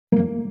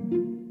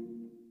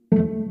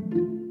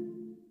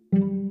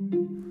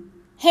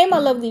Hey, my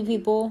lovely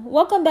people.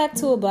 Welcome back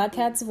to A Black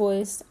Cat's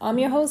Voice. I'm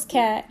your host,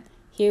 Kat,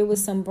 here with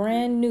some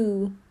brand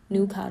new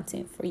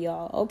content for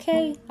y'all.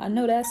 Okay? I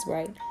know that's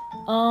right.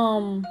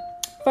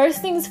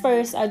 First things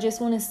first, I just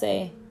want to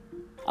say,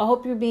 I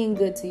hope you're being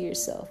good to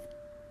yourself.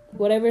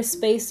 Whatever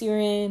space you're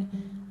in,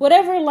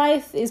 whatever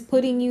life is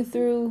putting you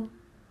through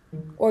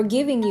or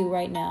giving you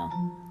right now,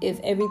 if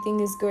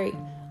everything is great,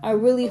 I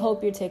really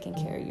hope you're taking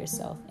care of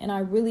yourself. And I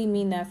really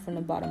mean that from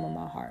the bottom of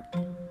my heart.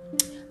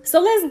 So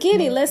let's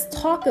get it. Let's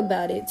talk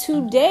about it.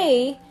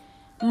 Today,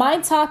 my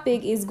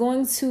topic is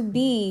going to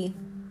be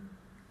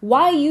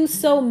why you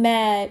so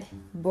mad,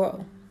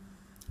 bro?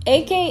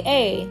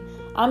 AKA,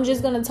 I'm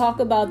just going to talk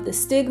about the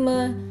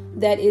stigma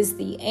that is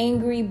the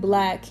angry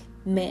black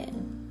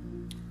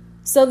man.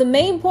 So the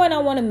main point I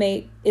want to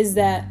make is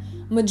that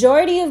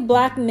majority of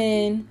black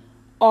men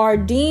are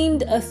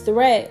deemed a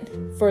threat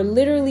for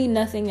literally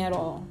nothing at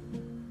all.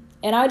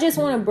 And I just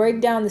want to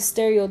break down the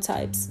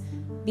stereotypes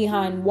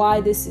behind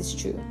why this is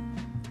true.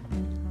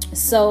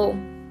 So,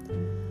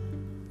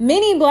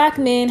 many black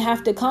men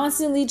have to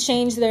constantly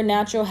change their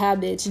natural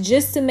habits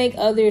just to make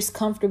others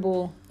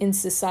comfortable in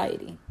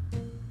society.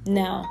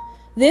 Now,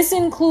 this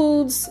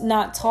includes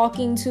not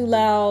talking too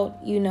loud.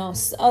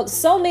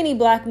 So many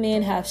black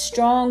men have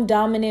strong,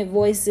 dominant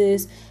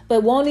voices,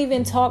 but won't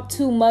even talk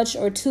too much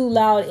or too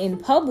loud in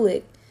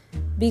public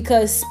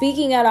because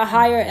speaking at a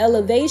higher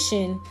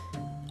elevation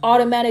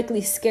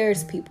automatically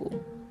scares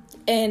people.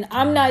 And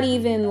I'm not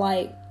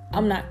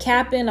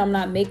capping, I'm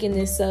not making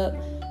this up.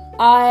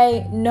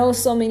 I know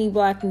so many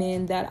black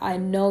men that I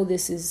know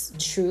this is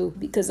true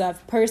because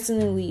I've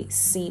personally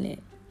seen it.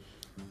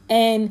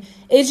 And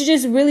it's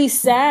just really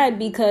sad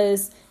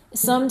because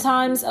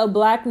sometimes a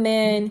black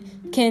man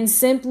can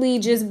simply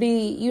just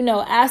be,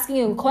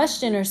 asking a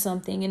question or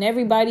something and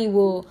everybody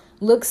will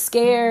look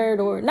scared,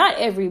 or not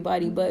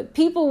everybody, but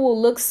people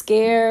will look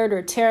scared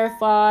or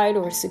terrified,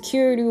 or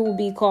security will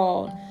be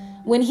called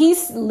when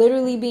he's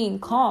literally being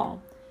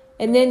calm.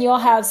 And then you'll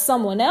have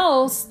someone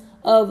else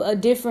of a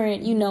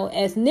different,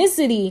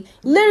 ethnicity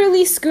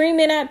literally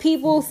screaming at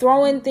people,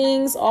 throwing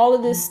things, all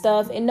of this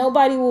stuff, and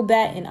nobody will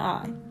bat an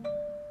eye.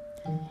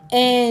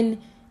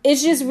 And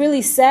it's just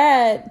really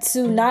sad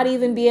to not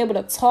even be able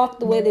to talk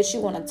the way that you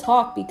want to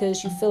talk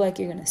because you feel like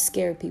you're going to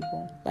scare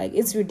people. Like,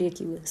 it's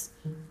ridiculous.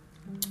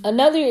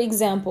 Another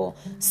example,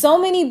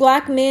 so many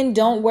black men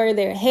don't wear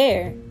their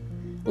hair.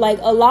 Like,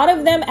 a lot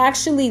of them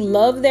actually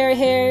love their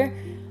hair,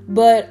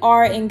 but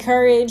are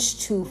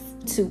encouraged to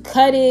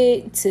cut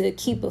it, to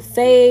keep a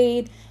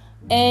fade,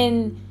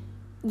 and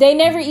they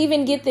never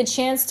even get the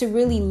chance to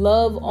really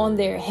love on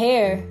their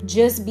hair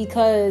just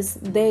because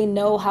they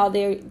know how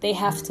they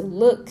have to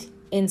look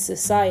in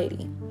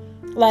society.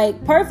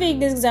 Like,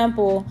 perfect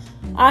example,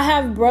 I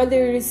have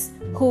brothers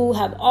who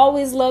have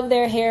always loved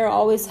their hair,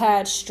 always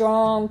had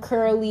strong,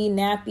 curly,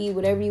 nappy,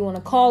 whatever you want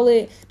to call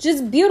it,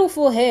 just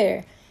beautiful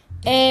hair.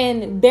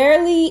 And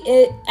barely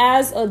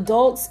as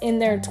adults in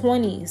their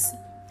 20s.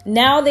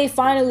 Now they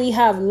finally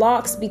have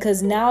locks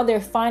because now they're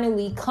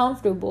finally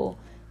comfortable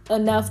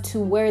enough to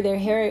wear their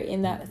hair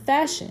in that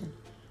fashion.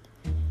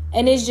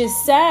 And it's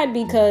just sad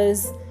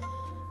because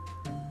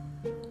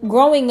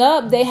growing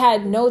up, they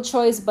had no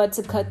choice but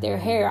to cut their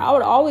hair. I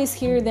would always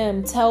hear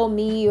them tell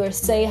me or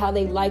say how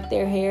they like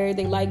their hair,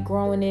 they like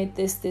growing it,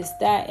 this,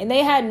 that. And they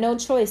had no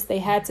choice. They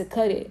had to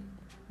cut it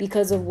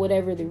because of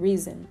whatever the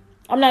reason.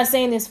 I'm not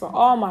saying this for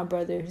all my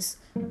brothers,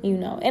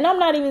 and I'm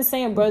not even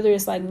saying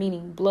brothers like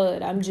meaning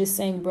blood. I'm just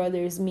saying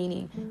brothers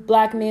meaning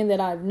black men that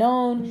I've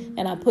known,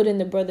 and I put in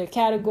the brother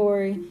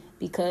category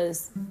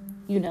because,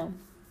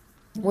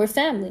 we're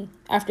family.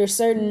 After a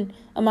certain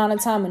amount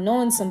of time of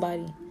knowing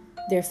somebody,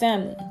 they're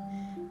family.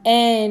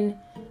 And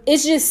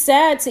it's just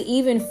sad to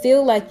even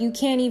feel like you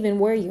can't even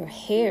wear your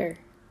hair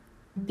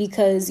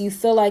because you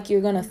feel like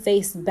you're going to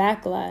face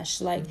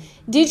backlash. Like,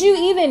 did you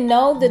even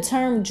know the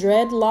term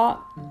dreadlock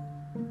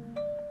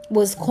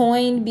was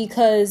coined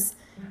because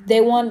they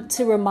want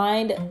to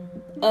remind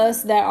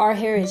us that our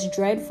hair is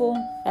dreadful?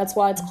 That's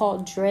why it's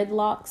called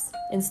dreadlocks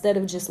instead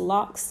of just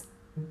locks.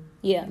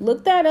 Yeah,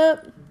 look that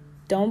up.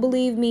 Don't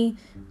believe me.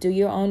 Do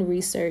your own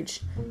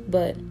research.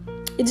 But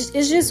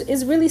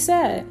it's really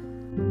sad.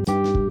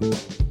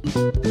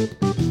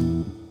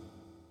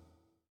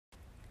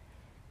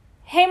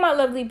 Hey, my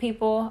lovely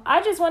people.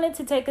 I just wanted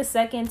to take a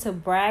second to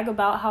brag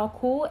about how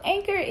cool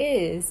Anchor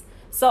is.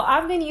 So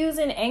I've been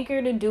using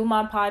Anchor to do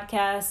my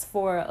podcast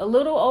for a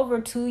little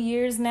over 2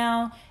 years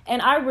now,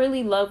 and I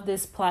really love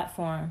this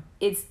platform.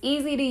 It's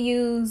easy to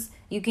use.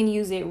 You can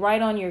use it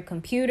right on your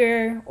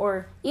computer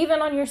or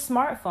even on your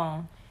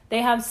smartphone.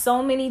 They have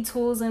so many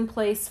tools in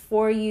place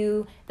for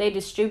you. They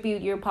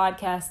distribute your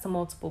podcast to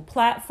multiple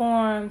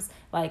platforms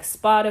like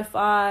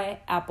Spotify,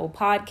 Apple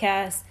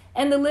Podcasts,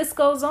 and the list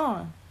goes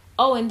on.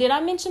 Oh, and did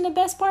I mention the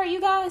best part, you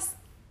guys?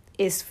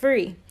 It's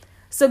free.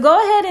 So go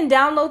ahead and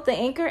download the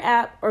Anchor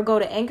app or go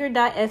to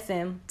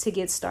anchor.fm to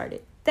get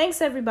started. Thanks,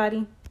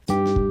 everybody.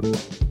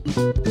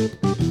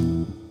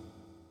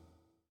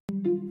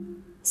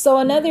 So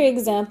another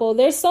example,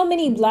 there's so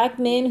many black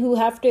men who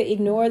have to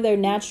ignore their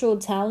natural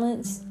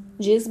talents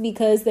just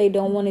because they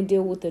don't want to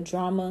deal with the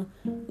drama.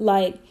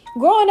 Like,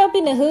 growing up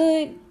in the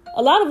hood,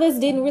 a lot of us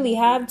didn't really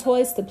have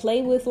toys to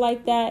play with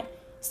like that.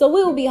 So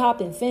we would be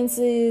hopping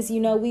fences,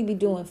 we'd be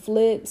doing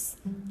flips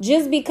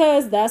just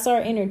because that's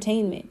our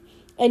entertainment.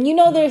 And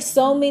there's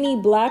so many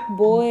black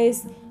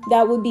boys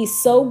that would be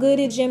so good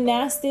at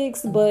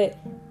gymnastics, but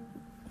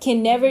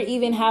can never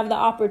even have the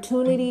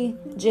opportunity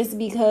just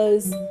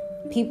because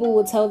people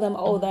will tell them,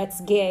 oh, that's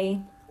gay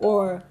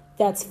or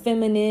that's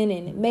feminine,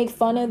 and make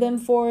fun of them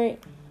for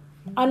it.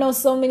 I know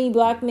so many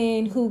black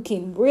men who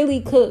can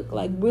really cook,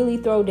 like really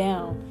throw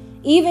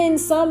down. Even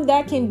some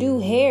that can do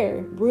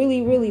hair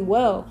really, really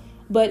well.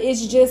 But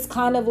it's just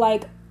kind of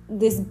like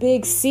this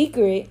big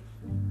secret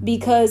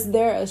because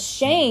they're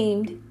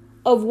ashamed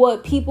of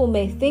what people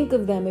may think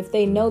of them if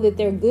they know that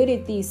they're good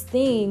at these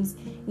things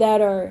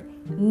that are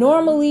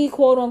normally,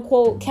 quote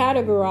unquote,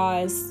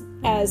 categorized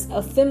as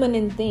a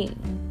feminine thing.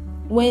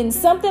 When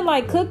something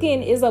like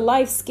cooking is a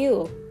life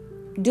skill.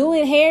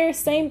 Doing hair,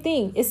 same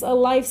thing. It's a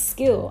life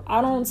skill.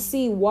 I don't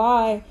see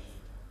why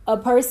a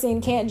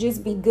person can't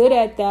just be good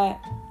at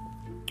that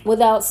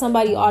without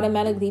somebody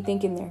automatically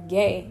thinking they're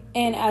gay.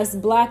 And as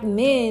black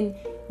men,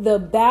 the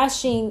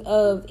bashing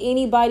of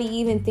anybody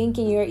even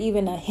thinking you're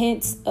even a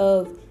hint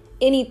of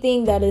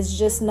anything that is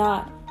just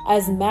not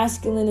as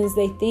masculine as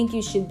they think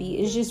you should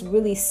be is just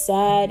really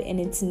sad, and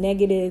it's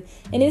negative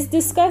and it's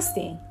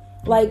disgusting.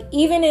 Like,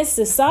 even in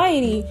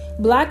society,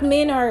 black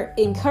men are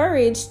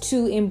encouraged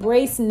to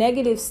embrace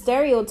negative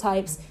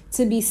stereotypes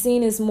to be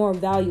seen as more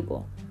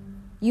valuable.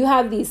 You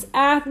have these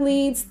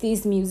athletes,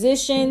 these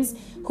musicians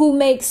who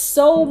make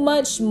so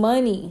much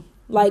money,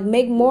 like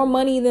make more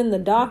money than the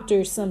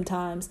doctors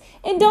sometimes,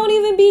 and don't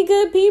even be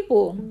good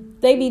people.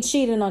 They be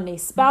cheating on their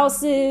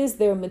spouses,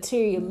 they're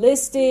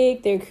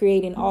materialistic, they're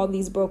creating all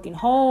these broken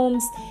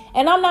homes.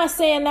 And I'm not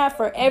saying that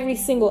for every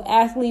single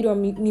athlete or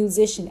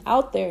musician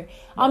out there.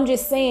 I'm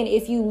just saying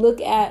if you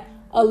look at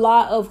a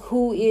lot of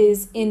who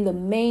is in the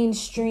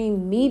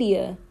mainstream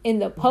media, in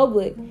the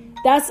public,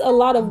 that's a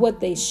lot of what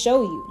they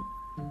show you.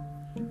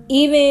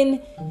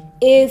 Even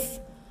if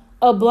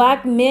a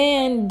black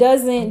man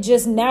doesn't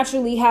just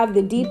naturally have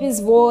the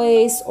deepest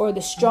voice or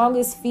the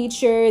strongest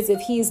features, if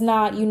he's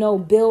not,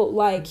 built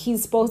like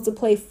he's supposed to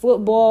play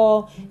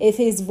football, if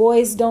his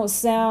voice don't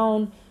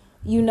sound,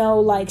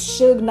 like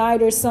Suge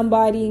Knight or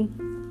somebody,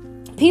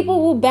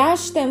 people will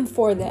bash them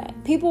for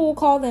that. People will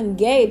call them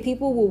gay.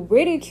 People will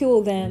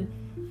ridicule them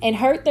and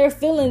hurt their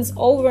feelings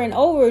over and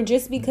over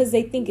just because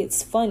they think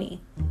it's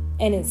funny.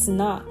 And it's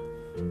not.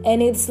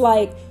 And it's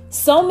like,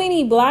 so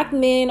many black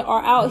men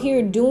are out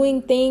here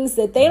doing things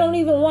that they don't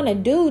even want to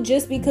do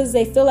just because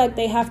they feel like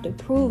they have to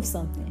prove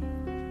something.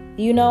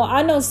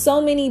 I know so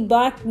many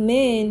black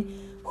men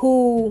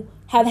who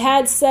have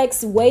had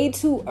sex way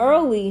too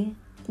early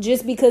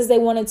just because they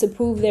wanted to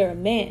prove they're a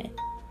man.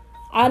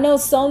 I know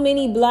so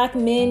many black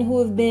men who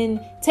have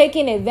been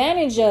taken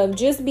advantage of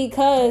just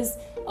because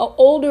an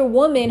older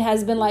woman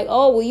has been like,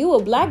 oh, well, you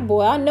a black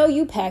boy. I know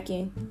you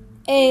packing.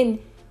 And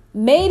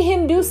made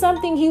him do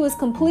something he was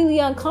completely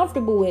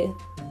uncomfortable with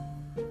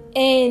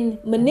and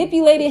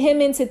manipulated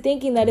him into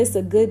thinking that it's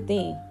a good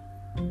thing.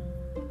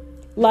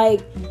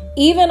 Like,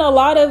 even a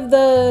lot of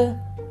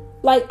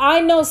I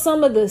know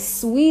some of the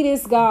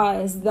sweetest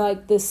guys,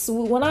 like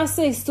when I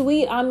say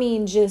sweet, I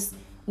mean just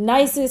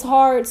nicest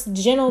hearts,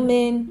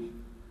 gentlemen,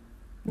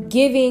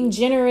 giving,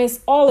 generous,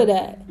 all of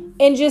that.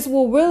 And just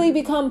will really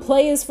become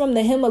players from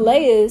the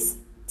Himalayas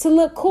to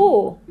look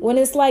cool when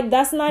it's like,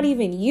 that's not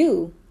even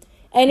you.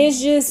 And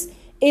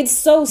it's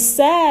so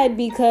sad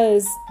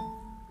because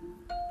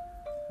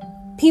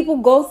people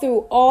go through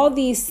all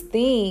these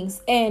things,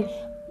 and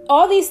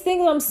all these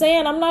things I'm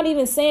saying, I'm not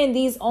even saying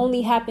these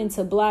only happen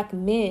to black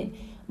men,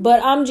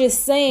 but I'm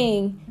just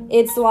saying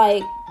it's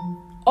like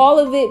all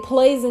of it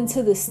plays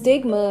into the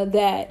stigma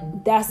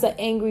that that's an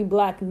angry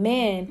black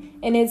man.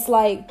 And it's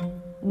like,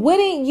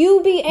 wouldn't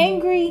you be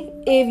angry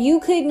if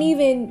you couldn't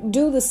even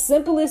do the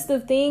simplest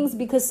of things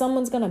because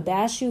someone's going to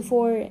bash you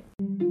for it?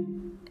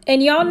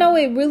 And y'all know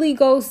it really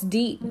goes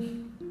deep.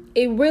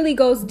 It really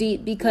goes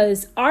deep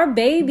because our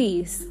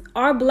babies,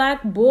 our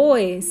black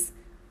boys,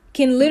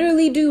 can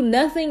literally do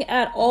nothing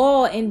at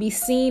all and be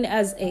seen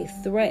as a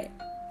threat.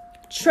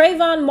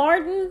 Trayvon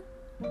Martin,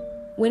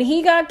 when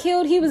he got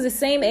killed, he was the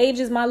same age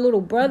as my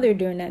little brother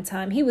during that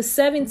time. He was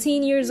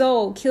 17 years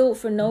old, killed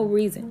for no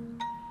reason.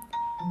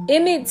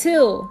 Emmett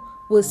Till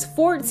was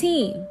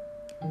 14,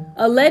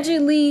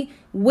 allegedly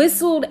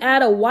whistled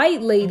at a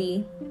white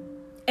lady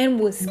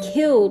and was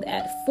killed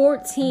at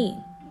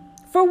 14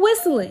 for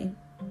whistling.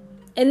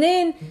 And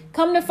then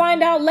come to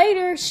find out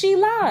later, she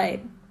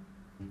lied.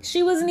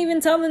 She wasn't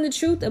even telling the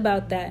truth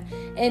about that.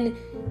 And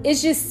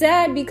it's just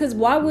sad because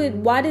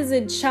why does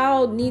a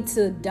child need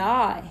to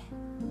die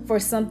for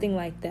something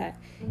like that?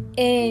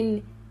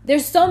 And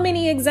there's so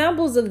many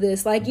examples of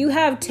this. Like, you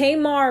have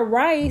Tamir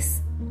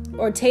Rice,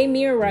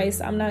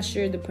 I'm not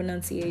sure the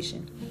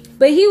pronunciation,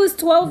 but he was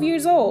 12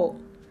 years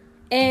old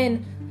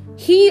and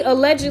he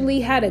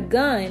allegedly had a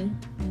gun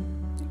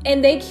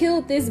And they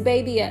killed this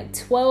baby at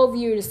 12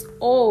 years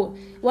old.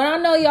 When I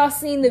know y'all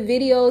seen the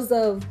videos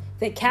of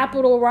the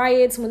Capitol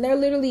riots, when they're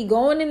literally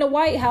going in the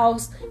White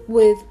House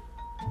with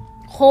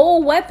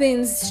whole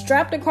weapons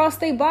strapped across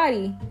their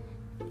body.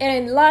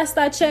 And last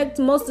I checked,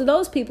 most of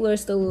those people are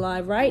still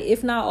alive, right?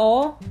 If not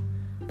all.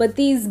 But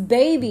these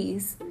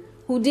babies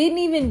who didn't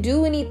even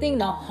do anything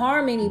to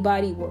harm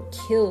anybody were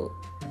killed.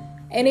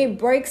 And it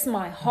breaks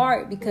my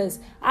heart because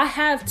I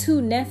have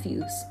 2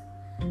 nephews.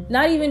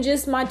 Not even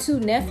just my 2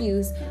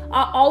 nephews.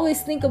 I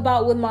always think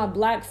about with my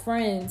black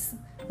friends,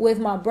 with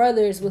my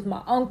brothers, with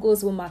my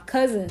uncles, with my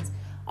cousins.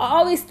 I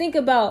always think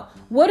about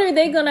what are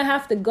they going to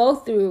have to go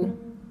through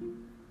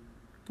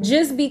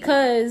just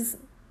because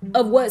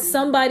of what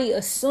somebody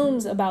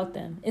assumes about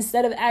them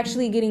instead of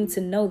actually getting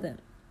to know them.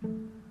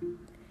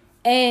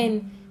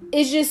 And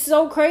it's just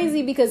so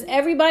crazy because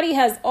everybody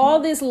has all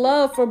this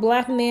love for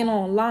black men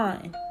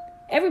online.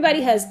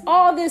 Everybody has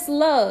all this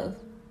love,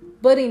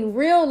 but in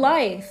real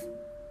life,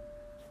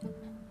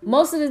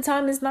 most of the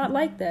time it's not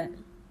like that.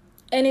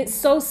 And it's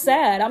so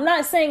sad. I'm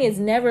not saying it's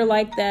never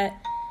like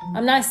that.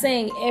 I'm not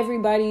saying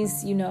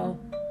everybody's,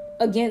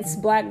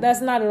 against black.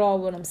 That's not at all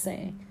what I'm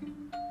saying.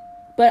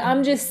 But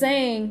I'm just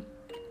saying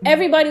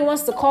everybody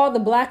wants to call the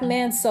black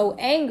man so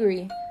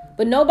angry,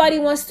 but nobody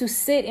wants to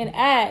sit and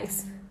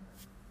ask,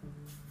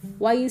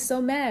 why you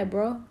so mad,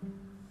 bro?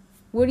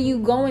 What are you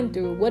going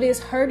through? What is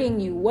hurting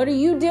you? What are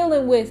you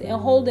dealing with and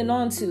holding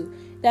on to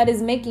that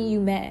is making you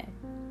mad?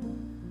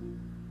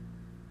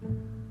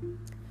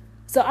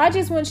 So I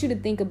just want you to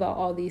think about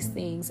all these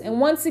things. And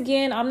once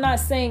again, I'm not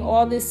saying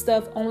all this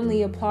stuff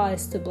only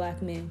applies to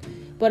black men.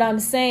 But I'm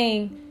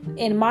saying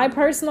in my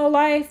personal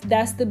life,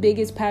 that's the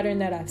biggest pattern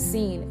that I've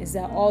seen, is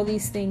that all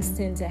these things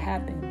tend to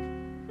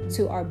happen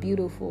to our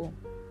beautiful,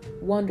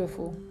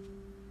 wonderful,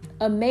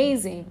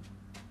 amazing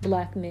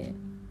black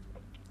men.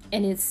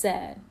 And it's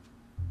sad.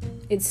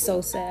 It's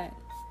so sad.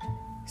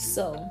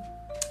 So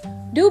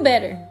do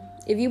better.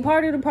 If you're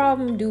part of the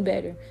problem, do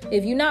better.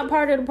 If you're not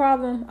part of the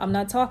problem, I'm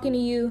not talking to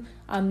you.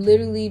 I'm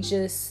literally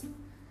just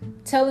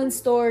telling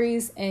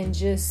stories and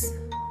just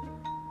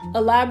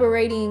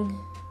elaborating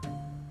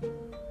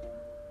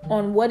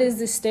on what is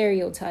the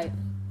stereotype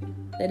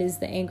that is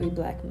the angry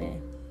black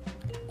man.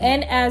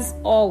 And as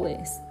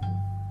always,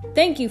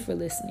 thank you for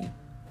listening.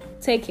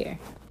 Take care.